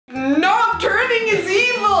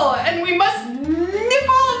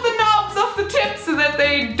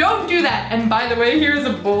and by the way, here's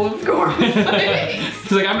a bowl of cornflakes.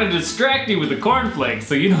 He's like, I'm gonna distract you with the cornflakes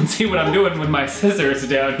so you don't see what I'm doing with my scissors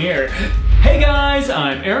down here. Hey guys,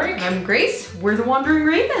 I'm Eric. I'm Grace. We're the Wandering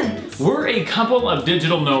Ravens. We're a couple of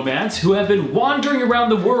digital nomads who have been wandering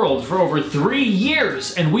around the world for over 3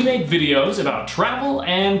 years, and we make videos about travel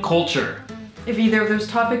and culture. If either of those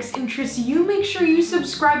topics interest you, make sure you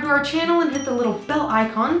subscribe to our channel and hit the little bell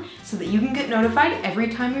icon so that you can get notified every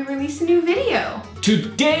time we release a new video.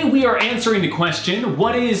 Today we are answering the question,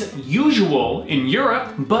 what is usual in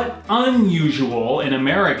Europe but unusual in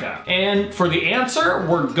America? And for the answer,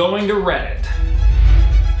 we're going to Reddit.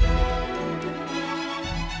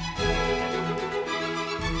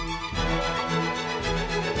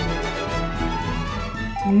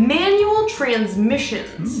 Manual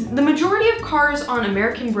transmissions. The majority of cars on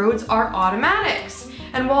American roads are automatics.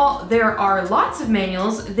 And while there are lots of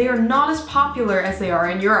manuals, they are not as popular as they are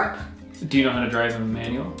in Europe. Do you know how to drive a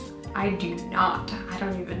manual? I do not. I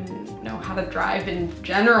don't even know how to drive in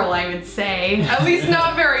general, I would say. At least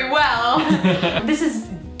not very well. This is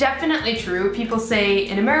definitely true. People say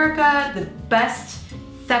in America, the best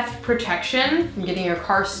theft protection from getting your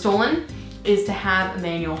car stolen is to have a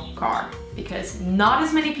manual car, because not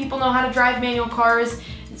as many people know how to drive manual cars.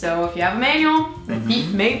 So if you have a manual, the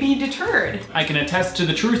thief may be deterred. I can attest to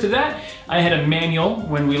the truth of that. I had a manual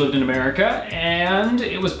when we lived in America, and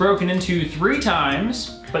it was broken into 3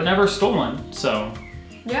 times, but never stolen, so.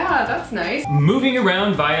 Yeah, that's nice. Moving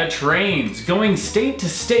around via trains. Going state to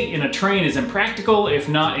state in a train is impractical, if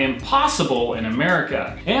not impossible, in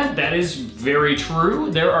America. And that is very true.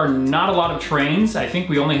 There are not a lot of trains. I think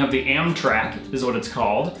we only have the Amtrak, is what it's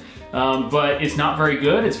called. But it's not very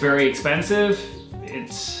good. It's very expensive.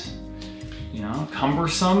 It's, you know,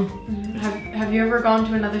 cumbersome. Have you ever gone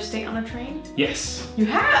to another state on a train? Yes. You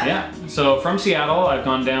have? Yeah. So from Seattle, I've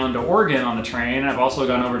gone down to Oregon on the train. I've also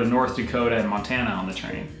gone over to North Dakota and Montana on the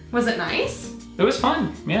train. Was it nice? It was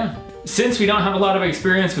fun, yeah. Since we don't have a lot of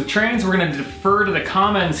experience with trains, we're gonna defer to the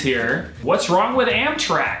comments here. What's wrong with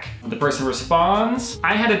Amtrak? The person responds,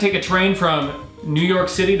 I had to take a train from New York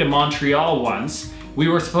City to Montreal once. We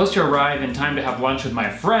were supposed to arrive in time to have lunch with my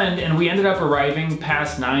friend, and we ended up arriving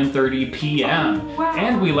past 9:30 p.m. Oh, wow.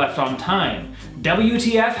 And we left on time.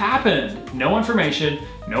 WTF happened? No information,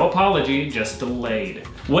 no apology, just delayed.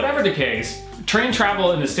 Whatever the case, train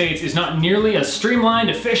travel in the States is not nearly as streamlined,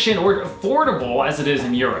 efficient, or affordable as it is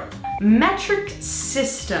in Europe. Metric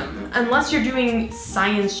system, unless you're doing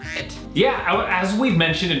science shit. Yeah, as we've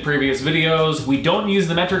mentioned in previous videos, we don't use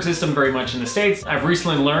the metric system very much in the States. I've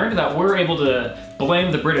recently learned that we're able to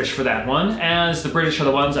blame the British for that one, as the British are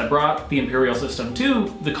the ones that brought the imperial system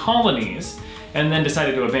to the colonies, and then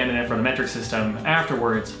decided to abandon it for the metric system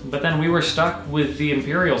afterwards. But then we were stuck with the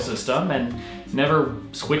imperial system and never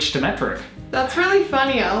switched to metric. That's really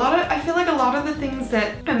funny. I feel like a lot of the things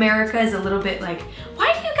that America is a little bit like,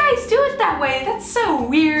 why do you guys do it that way? That's so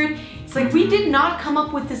weird. It's like, we did not come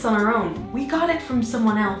up with this on our own. We got it from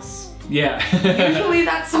someone else. Yeah. Usually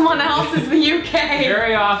that someone else is the UK.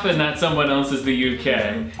 Very often that someone else is the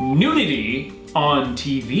UK. Nudity on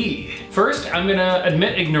TV. First, I'm gonna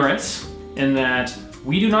admit ignorance in that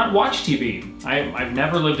we do not watch TV. I've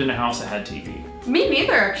never lived in a house that had TV. Me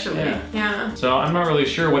neither, actually. Yeah. So I'm not really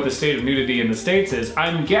sure what the state of nudity in the States is.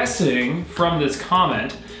 I'm guessing from this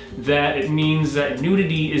comment that it means that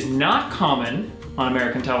nudity is not common on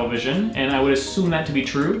American television, and I would assume that to be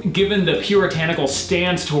true, given the puritanical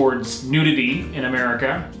stance towards nudity in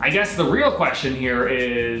America. I guess the real question here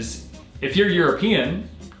is, if you're European,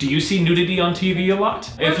 do you see nudity on TV a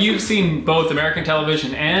lot? If you've seen both American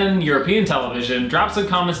television and European television, drop some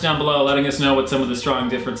comments down below letting us know what some of the strong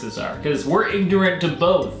differences are, because we're ignorant to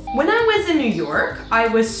both. When I was in New York, I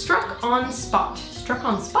was struck on spot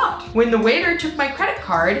when the waiter took my credit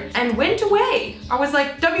card and went away. I was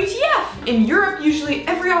like, WTF? In Europe, usually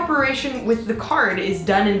every operation with the card is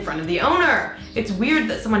done in front of the owner. It's weird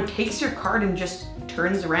that someone takes your card and just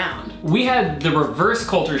turns around. We had the reverse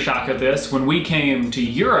culture shock of this when we came to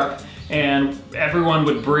Europe, and everyone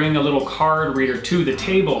would bring a little card reader to the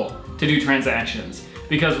table to do transactions,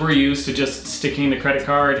 because we're used to just sticking the credit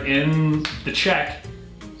card in the check,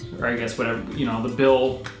 or I guess whatever, you know, the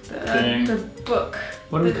bill thing. The book.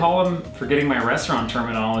 What do we call them? Forgetting my restaurant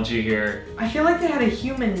terminology here. I feel like they had a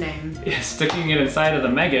human name. Yeah, sticking it inside of the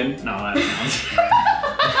Megan. No, that sounds...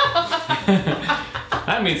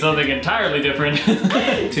 That means something entirely different.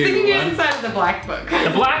 Sticking it inside of the black book.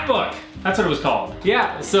 The black book! That's what it was called.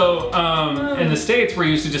 Yeah, so in the States, we're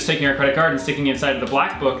used to just taking our credit card and sticking it inside of the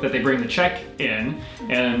black book that they bring the check in,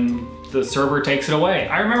 and the server takes it away.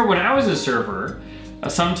 I remember when I was a server,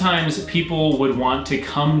 sometimes people would want to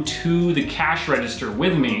come to the cash register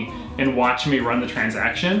with me and watch me run the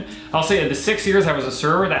transaction. I'll say at the 6 years I was a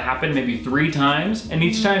server, that happened maybe 3 times, and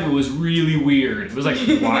each time it was really weird. It was like,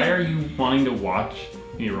 why are you wanting to watch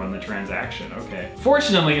me run the transaction? Okay.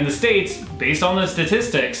 Fortunately, in the States, based on the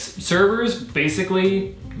statistics, servers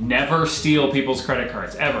basically never steal people's credit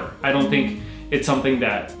cards, ever. I don't think it's something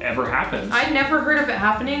that ever happens. I never heard of it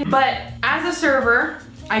happening, but as a server,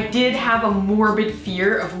 I did have a morbid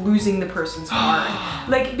fear of losing the person's card.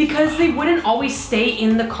 Like, because they wouldn't always stay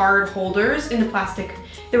in the card holders, in the plastic.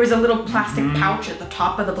 There was a little plastic pouch at the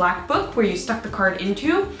top of the black book where you stuck the card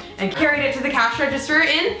into and carried it to the cash register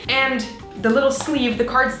in, and the little sleeve, the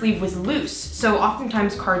card sleeve was loose. So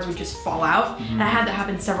oftentimes cards would just fall out. And I had that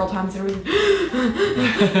happen several times. And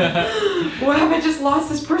what have I just lost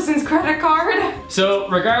this person's credit card? So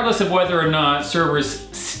regardless of whether or not servers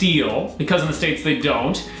steal, because in the States they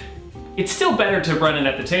don't, it's still better to run it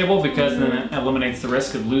at the table because then it eliminates the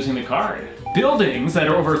risk of losing the card. Buildings that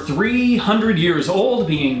are over 300 years old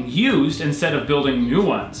being used instead of building new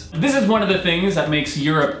ones. This is one of the things that makes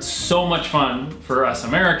Europe so much fun for us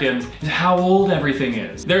Americans, is how old everything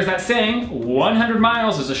is. There's that saying, 100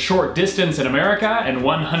 miles is a short distance in America and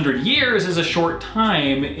 100 years is a short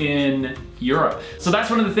time in Europe. So that's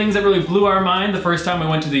one of the things that really blew our mind the first time we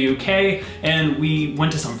went to the UK, and we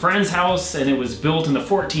went to some friend's house and it was built in the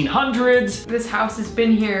 1400s. This house has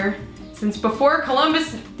been here since before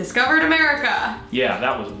Columbus discovered America. Yeah,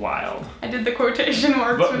 that was wild. I did the quotation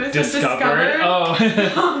marks when it says discovered. Oh.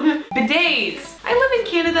 Bidets. I live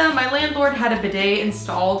in Canada. My landlord had a bidet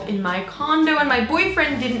installed in my condo and my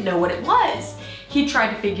boyfriend didn't know what it was. He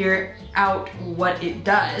tried to figure out what it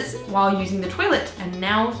does while using the toilet, and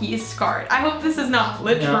now he is scarred. I hope this is not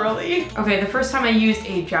literally. Yeah. Okay, the first time I used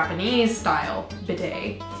a Japanese style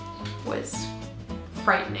bidet was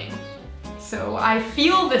frightening. So I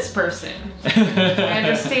feel this person. I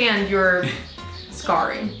understand your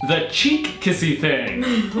scarring. The cheek kissy thing.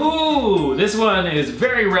 Ooh, this one is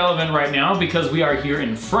very relevant right now because we are here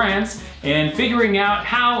in France and figuring out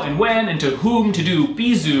how and when and to whom to do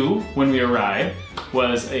bisous when we arrive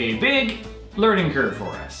was a big learning curve for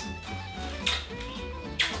us.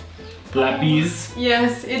 La bise.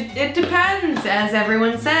 Yes, it depends, as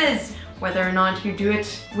everyone says. Whether or not you do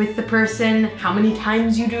it with the person, how many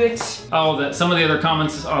times you do it. Oh, some of the other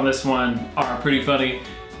comments on this one are pretty funny.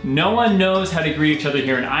 No one knows how to greet each other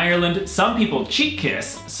here in Ireland. Some people cheek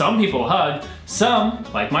kiss, some people hug, some,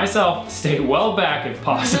 like myself, stay well back if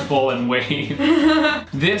possible and wave.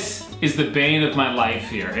 This is the bane of my life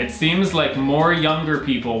here. It seems like more younger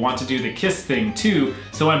people want to do the kiss thing too,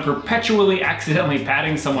 so I'm perpetually accidentally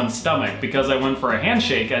patting someone's stomach because I went for a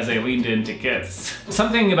handshake as I leaned in to kiss.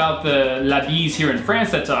 Something about the la bise here in France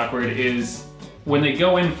that's awkward is when they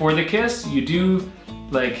go in for the kiss, you do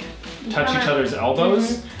like touch each other's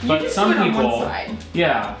elbows, but some people,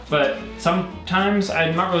 yeah, but sometimes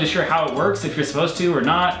I'm not really sure how it works, if you're supposed to or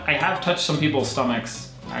not. I have touched some people's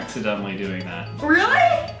stomachs accidentally doing that.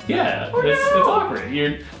 Really? Yeah, it's awkward.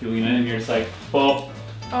 You lean in and you're just like, well,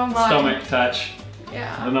 stomach touch.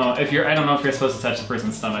 Yeah. I don't know if you're supposed to touch the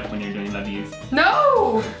person's stomach when you're doing la bise.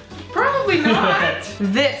 No, probably not.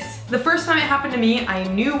 The first time it happened to me, I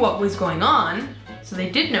knew what was going on. So they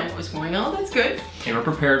did know what was going on. That's good. They were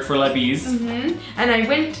prepared for la bise. And I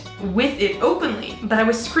went with it openly, but I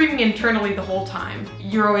was screaming internally the whole time.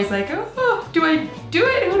 You're always like, oh, do I do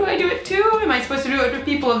it? Who do I do it to? Am I supposed to do it with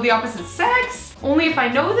people of the opposite sex? Only if I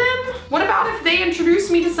know them? What about if they introduce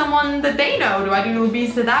me to someone that they know? Do I do la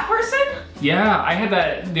bise to that person? Yeah, I had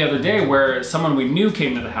that the other day where someone we knew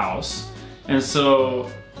came to the house, and so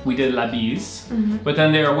we did la bise, but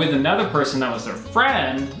then they were with another person that was their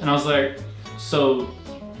friend, and I was like, so,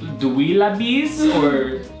 do we la bise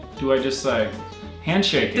or do I just like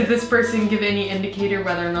handshake it? Did this person give any indicator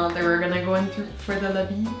whether or not they were gonna go in for the la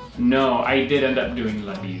bise? No, I did end up doing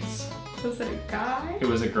la bise. Was it a guy? It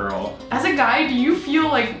was a girl. As a guy, do you feel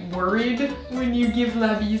like worried when you give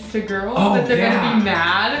la bise to girls? That they're gonna be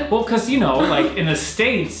mad? Well, cause you know, like in the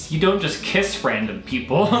States, you don't just kiss random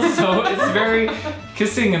people. So it's very,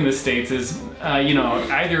 kissing in the States is, you know,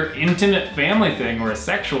 either intimate family thing or a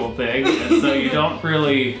sexual thing. And so you don't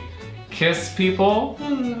really kiss people.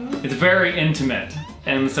 It's very intimate.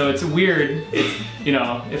 And so it's weird. It's, you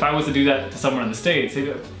know, if I was to do that to someone in the States, they'd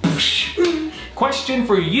be like, whoosh. Question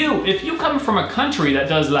for you, if you come from a country that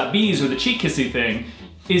does la bise or the cheek kissy thing,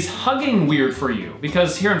 is hugging weird for you?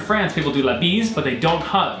 Because here in France, people do la bise, but they don't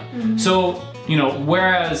hug. So, you know,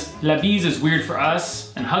 whereas la bise is weird for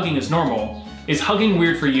us and hugging is normal, is hugging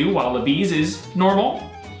weird for you while la bise is normal?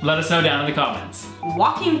 Let us know down in the comments.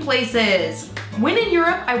 Walking places. When in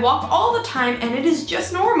Europe, I walk all the time and it is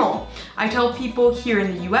just normal. I tell people here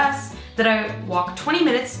in the US that I walk 20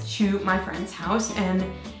 minutes to my friend's house and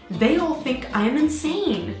they all think I am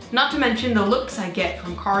insane. Not to mention the looks I get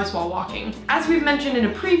from cars while walking. As we've mentioned in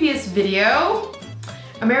a previous video,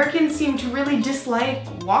 Americans seem to really dislike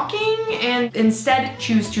walking and instead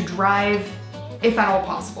choose to drive if at all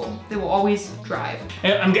possible. They will always drive.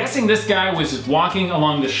 I'm guessing this guy was just walking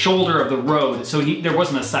along the shoulder of the road, so there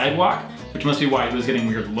wasn't a sidewalk, which must be why he was getting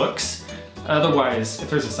weird looks. Otherwise, if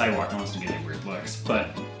there's a sidewalk, no one's gonna be getting weird looks. But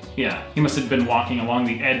yeah, he must have been walking along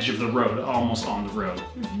the edge of the road, almost on the road.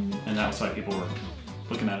 And that's why people were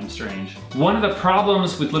looking at him strange. One of the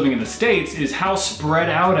problems with living in the States is how spread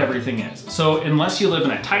out everything is. So unless you live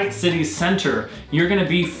in a tight city center, you're gonna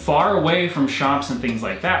be far away from shops and things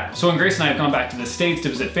like that. So when Grace and I have gone back to the States to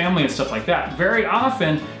visit family and stuff like that, very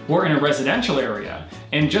often we're in a residential area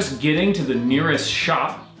and just getting to the nearest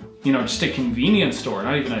shop, you know, just a convenience store,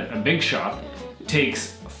 not even a big shop,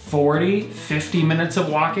 takes 40, 50 minutes of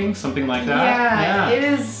walking, something like that. Yeah, it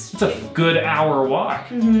is. It's a good hour walk,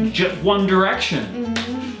 just one direction.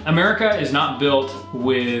 America is not built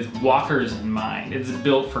with walkers in mind. It's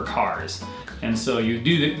built for cars. And so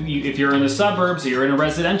if you're in the suburbs, or you're in a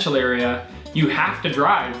residential area, you have to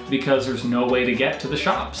drive because there's no way to get to the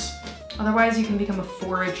shops. Otherwise you can become a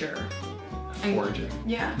forager. Forager?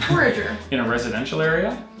 Yeah, forager. In a residential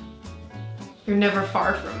area? You're never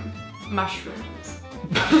far from mushrooms.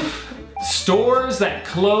 Stores that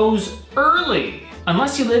close early.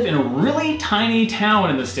 Unless you live in a really tiny town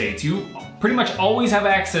in the States, you pretty much always have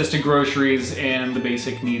access to groceries and the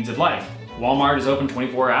basic needs of life. Walmart is open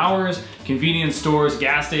 24 hours, convenience stores,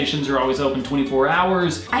 gas stations are always open 24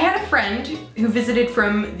 hours. I had a friend who visited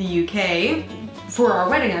from the UK for our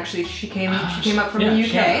wedding actually. She came up from the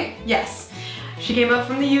UK. Yes. She came up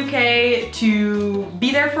from the UK to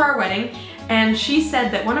be there for our wedding. And she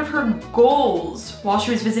said that one of her goals while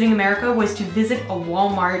she was visiting America was to visit a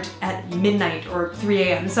Walmart at midnight or 3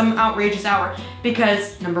 a.m., some outrageous hour,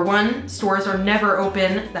 because number one, stores are never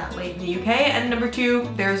open that late in the UK, and number two,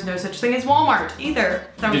 there's no such thing as Walmart either.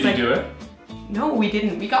 So I was Did you do it? No, we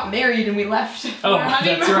didn't. We got married and we left. Oh,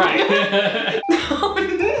 that's right. Oh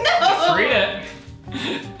no! Let's read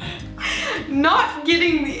it. Not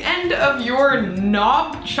getting the end of your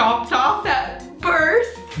knob chopped off at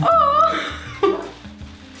birth. Oh!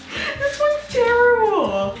 This one's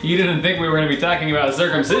terrible. You didn't think we were going to be talking about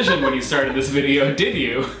circumcision when you started this video, did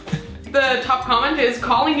you? The top comment is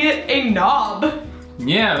calling it a knob.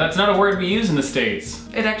 Yeah, that's not a word we use in the States.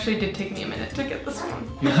 It actually did take me a minute to get this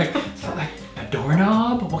one. You're like a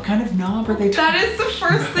doorknob? What kind of knob are they talking about? That is the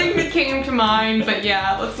first thing that came to mind, but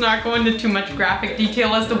yeah, let's not go into too much graphic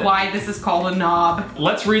detail as to why this is called a knob.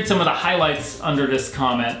 Let's read some of the highlights under this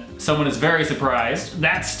comment. Someone is very surprised.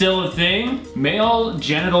 That's still a thing? Male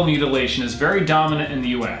genital mutilation is very dominant in the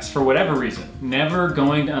US for whatever reason. Never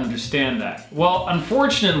going to understand that. Well,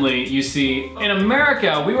 unfortunately, you see, in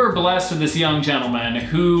America, we were blessed with this young gentleman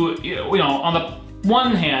who, you know, on the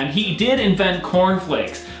one hand, he did invent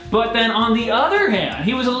cornflakes. But then on the other hand,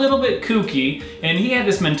 he was a little bit kooky and he had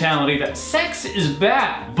this mentality that sex is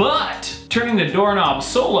bad, but turning the doorknob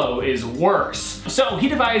solo is worse. So he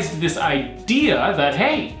devised this idea that,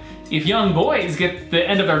 hey, if young boys get the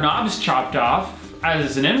end of their knobs chopped off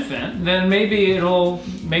as an infant, then maybe it'll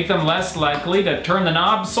make them less likely to turn the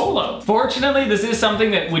knob solo. Fortunately, this is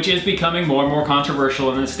something which is becoming more and more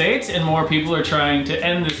controversial in the States, and more people are trying to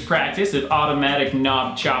end this practice of automatic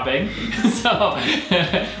knob chopping. So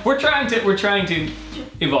we're trying to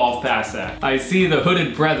evolve past that. I see the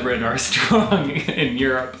hooded brethren are strong in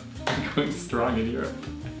Europe. Going strong in Europe.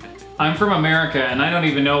 I'm from America and I don't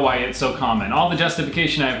even know why it's so common. All the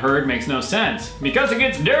justification I've heard makes no sense. Because it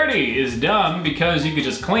gets dirty is dumb, because you could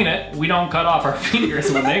just clean it. We don't cut off our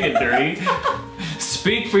fingers when they get dirty.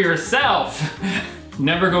 Speak for yourself.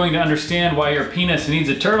 Never going to understand why your penis needs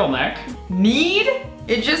a turtleneck. Need?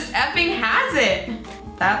 It just effing has it.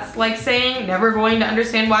 That's like saying never going to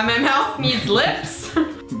understand why my mouth needs lips.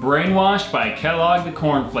 Brainwashed by Kellogg the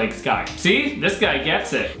Cornflakes guy. See? This guy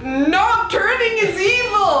gets it. Knob turning is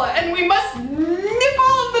evil, and we must nip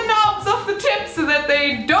all of the knobs off the tip so that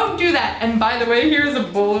they don't do that. And by the way, here's a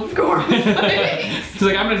bowl of cornflakes. He's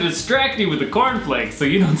like, I'm gonna distract you with the cornflakes so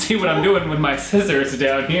you don't see what I'm doing with my scissors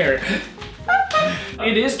down here.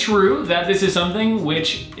 It is true that this is something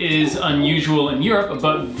which is unusual in Europe,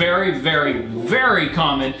 but very, very, very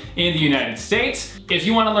common in the United States. If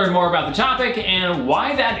you want to learn more about the topic and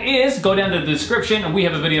why that is, go down to the description and we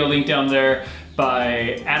have a video link down there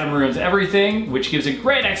by Adam Ruins Everything, which gives a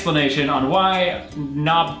great explanation on why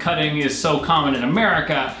knob cutting is so common in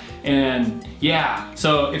America. And yeah,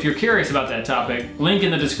 so if you're curious about that topic, link in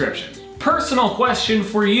the description. Personal question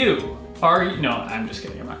for you. No, I'm just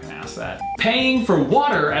kidding, I'm not gonna ask that. Paying for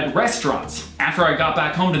water at restaurants. After I got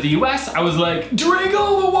back home to the US, I was like, drink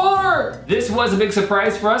all the water! This was a big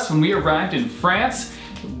surprise for us when we arrived in France,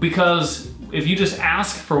 because if you just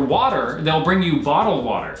ask for water, they'll bring you bottled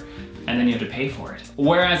water, and then you have to pay for it.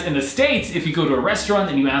 Whereas in the States, if you go to a restaurant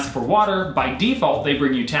and you ask for water, by default, they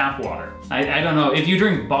bring you tap water. I don't know, if you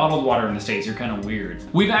drink bottled water in the States, you're kind of weird.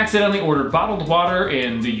 We've accidentally ordered bottled water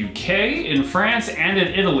in the UK, in France, and in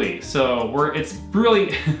Italy. So it's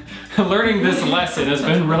really, learning this lesson has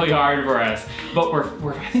been really hard for us. But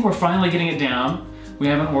I think we're finally getting it down. We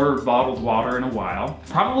haven't ordered bottled water in a while.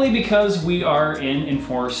 Probably because we are in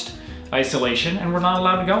enforced isolation and we're not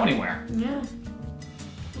allowed to go anywhere. Yeah.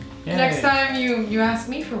 Yay. Next time you ask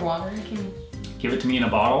me for water, I can... Give it to me in a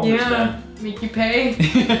bottle? Yeah, make you pay.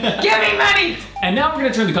 Give me money! And now we're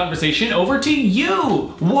gonna turn the conversation over to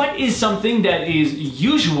you. What is something that is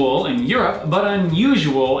usual in Europe, but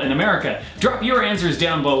unusual in America? Drop your answers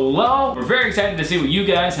down below. We're very excited to see what you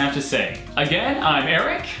guys have to say. Again, I'm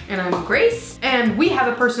Eric. And I'm Grace. And we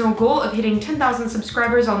have a personal goal of hitting 10,000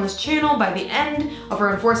 subscribers on this channel by the end of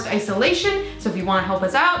our enforced isolation. So if you wanna help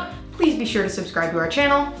us out, please be sure to subscribe to our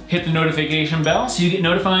channel. Hit the notification bell so you get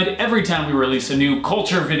notified every time we release a new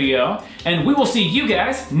culture video. And we will see you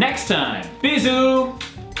guys next time. Bisous!